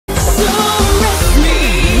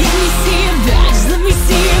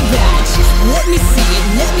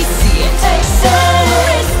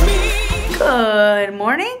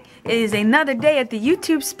It is another day at the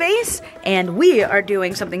YouTube space, and we are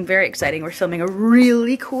doing something very exciting. We're filming a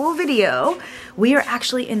really cool video. We are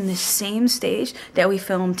actually in the same stage that we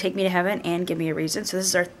filmed Take Me to Heaven and Give Me a Reason. So this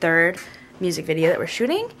is our third music video that we're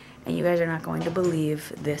shooting, and you guys are not going to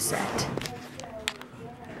believe this set.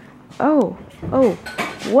 Oh,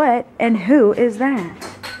 what and who is that?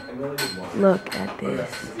 Look at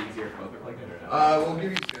this. We'll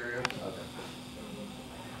give you stereo.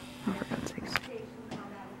 Oh, for God's sakes.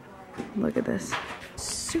 Look at this.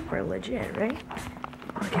 Super legit, right?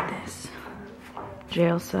 Look at this.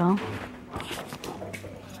 Jail cell.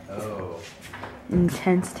 Oh.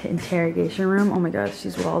 Intense interrogation room. Oh my gosh,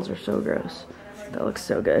 these walls are so gross. That looks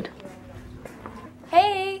so good.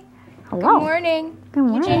 Hey! Hello. Good morning. Good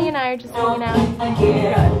morning. Eugenie and I are just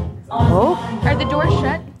hanging out. Oh, Are the doors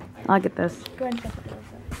shut? I'll get this. Go ahead and shut the doors.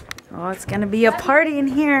 Oh, it's gonna be a party in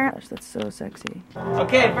here. Gosh, that's so sexy.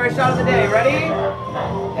 Okay, first shot of the day. Ready?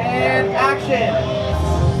 And action!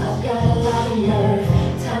 I've got a lot of nerve.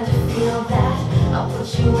 Time to feel that. I'll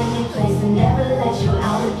put you in your place and never let you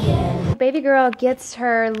out again. Baby girl gets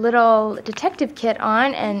her little detective kit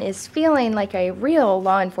on and is feeling like a real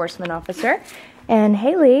law enforcement officer. And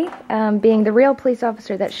Haley, being the real police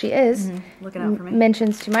officer that she is, Looking out for me.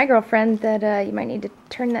 mentions to my girlfriend that you might need to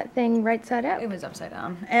turn that thing right side up. It was upside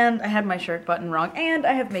down, and I had my shirt button wrong, and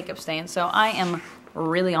I have makeup stains, so I am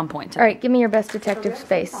really on point today. All right, give me your best detective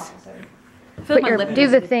space. I feel like my lip Do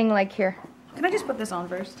is- the thing like here. Can I just put this on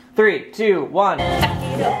first? 3, 2, 1.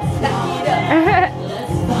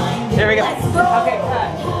 There we go. Okay,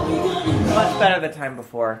 cut. Much better the time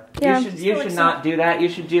before. Yeah. You should not do that. You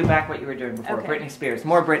should do back what you were doing before. Okay. Britney Spears.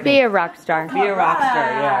 More Britney. Be a rock star. Be a rock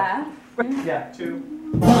star, yeah. Yeah,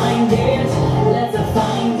 2. Find it, let's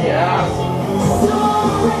find it. Yeah. So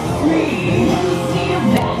free. Let me see your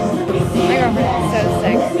back. Let me see My your girlfriend is so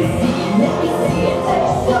sexy. Let me see it touch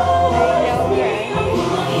so free. I'll put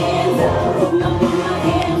my hands up. I'll put my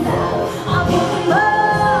hands up. I'll put them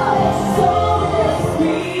up. So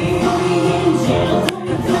free. Put me in jail.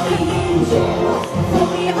 Put me in jail. Put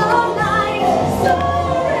me all night. So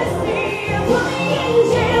risky. Put me in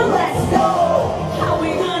jail. Let's go. How we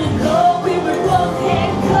gonna go? We were both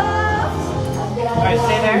handcuffed. Alright,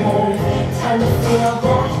 stay there. Time to feel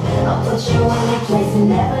that. I'll put you in your place and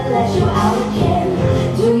never let you out again.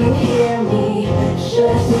 Do you hear me? Should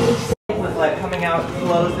I speak? With like coming out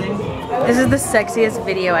closing. This is the sexiest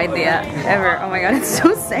video idea ever. Oh my god, it's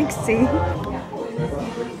so sexy.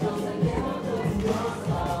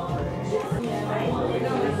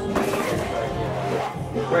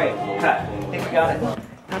 Great. Cut. I think we got it.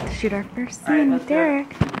 About to shoot our first All right, scene let's with do it.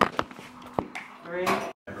 Derek.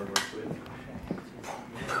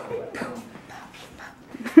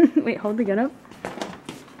 3. Wait, hold the gun up.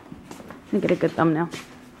 Let me get a good thumbnail.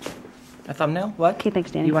 A thumbnail? What? Okay,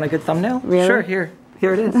 thanks, Danny. You want a good thumbnail? Really? Sure, here.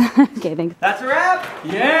 Here it is. Okay, thanks. That's a wrap!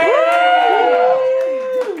 Yay!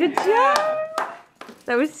 Good job!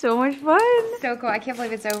 That was so much fun. So cool. I can't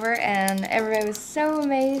believe it's over and everybody was so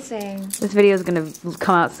amazing. This video is gonna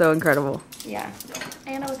come out so incredible. Yeah.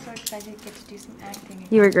 And I was so excited to get to do some acting.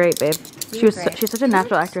 You were great, babe. You were great. She's such a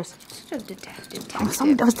natural actress. Such a detective. I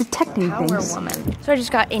was detecting Power things. woman. So I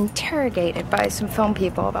just got interrogated by some film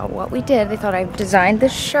people about what we did. They thought I designed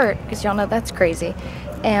this shirt, because y'all know that's crazy.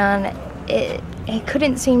 And it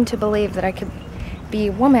couldn't seem to believe that I could be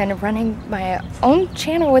a woman running my own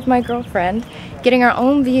channel with my girlfriend, getting our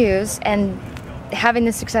own views, and having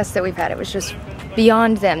the success that we've had. It was just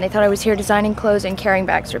beyond them. They thought I was here designing clothes and carrying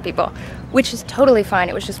bags for people, which is totally fine.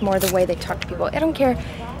 It was just more the way they talk to people. I don't care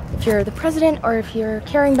if you're the president or if you're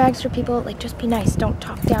carrying bags for people, like, just be nice. Don't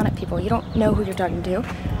talk down at people. You don't know who you're talking to.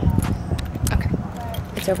 Okay,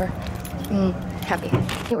 it's over. Happy.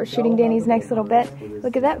 Okay, we're shooting Danny's next little bit.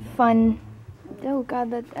 Look at that fun. Oh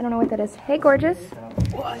God, I don't know what that is. Hey, gorgeous.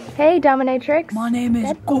 Hey, dominatrix. My name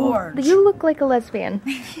is Gorge. You look like a lesbian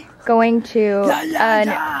going to an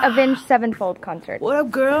Avenged Sevenfold concert. What up,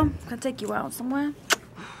 girl? Can I take you out somewhere?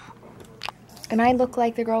 And I look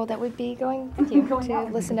like the girl that would be going with you to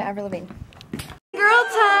listen to Avril Lavigne. Girl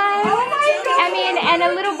time! Oh my God! I mean, and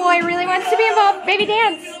a little boy really wants to be involved. Baby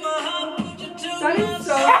dance! That is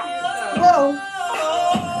so... Whoa! Oh!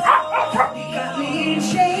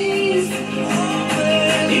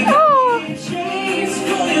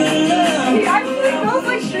 He actually goes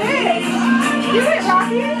like this! Do it,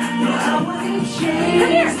 Rocky!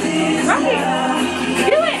 Come here! Rocky!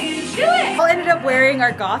 Do it! Do it! We all ended up wearing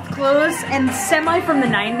our goth clothes and semi from the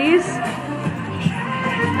 90s.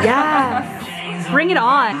 Yeah. Bring it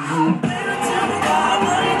on.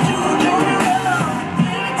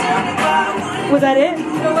 Was that it? So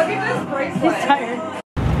look at this bracelet. He's tired.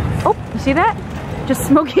 Oh, you see that? Just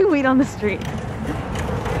smoking weed on the street.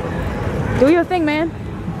 Do your thing, man.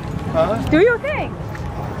 Huh? Do your thing.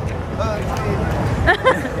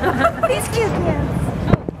 These cute kids.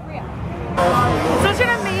 Such an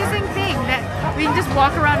amazing thing that we can just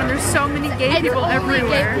walk around and there's so many gay people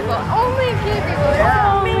everywhere. Only gay people.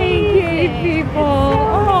 Only gay people.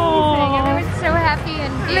 Amazing. Everyone's so happy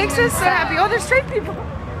and It makes us so happy. Oh, there's straight people.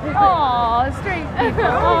 Oh, straight people.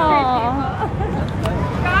 Aw.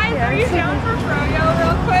 Guys, are you down for froyo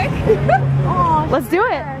real quick? Let's do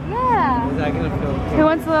it. Yeah. Is that gonna feel Who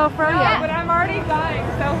wants a little froyo? Yeah, but I'm already dying,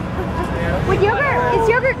 so. With yogurt, is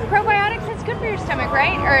yogurt probiotics? It's good for your stomach,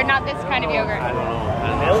 right? Or not this kind of yogurt? I don't know.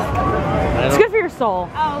 Milk? It's good for your soul.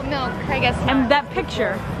 Oh, milk, I guess. And that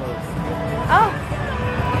picture. Oh.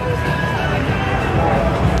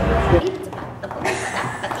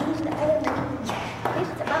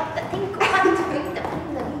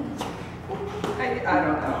 I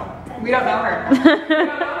don't know. We don't know her. We don't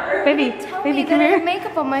know her. Baby, Tell baby, me come that I here. have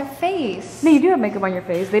makeup on my face. No, you do have makeup on your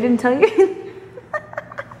face. They didn't tell you.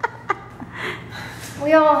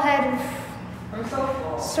 We all had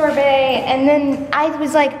sorbet, and then I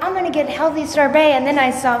was like, I'm gonna get healthy sorbet, and then I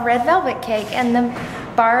saw red velvet cake and the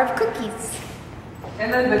bar of cookies.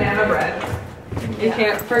 And then banana bread. You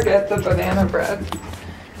can't forget the banana bread.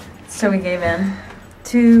 So we gave in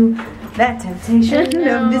to that temptation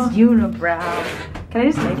of this unibrow. Can I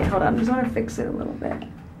just make it? Hold on. I just want to fix it a little bit.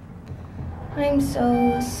 I'm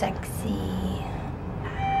so sexy.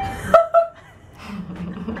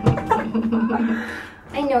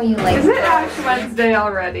 I know you like Is it that. Ash Wednesday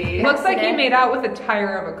already? Looks like you made out with a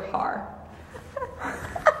tire of a car.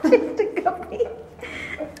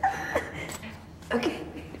 Okay.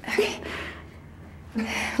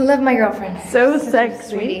 Love my girlfriend. So Such a sexy.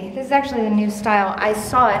 sweetie. This is actually the new style. I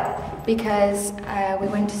saw it because we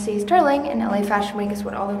went to see Sterling, and LA Fashion Week is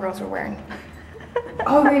what all the girls were wearing.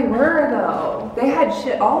 Oh, they were though. They had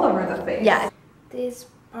shit all over the face. Yeah. This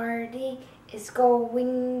party is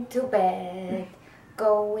going to bed.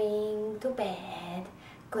 Going to bed.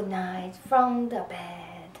 Good night from the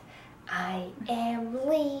bed. I am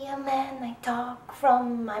Liam and I talk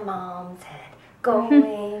from my mom's head.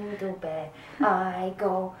 Going to bed. I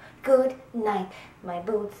go good night. My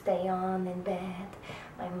boots stay on in bed.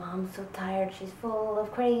 My mom's so tired, she's full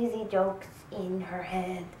of crazy jokes in her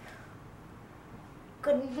head.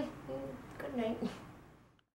 Good night.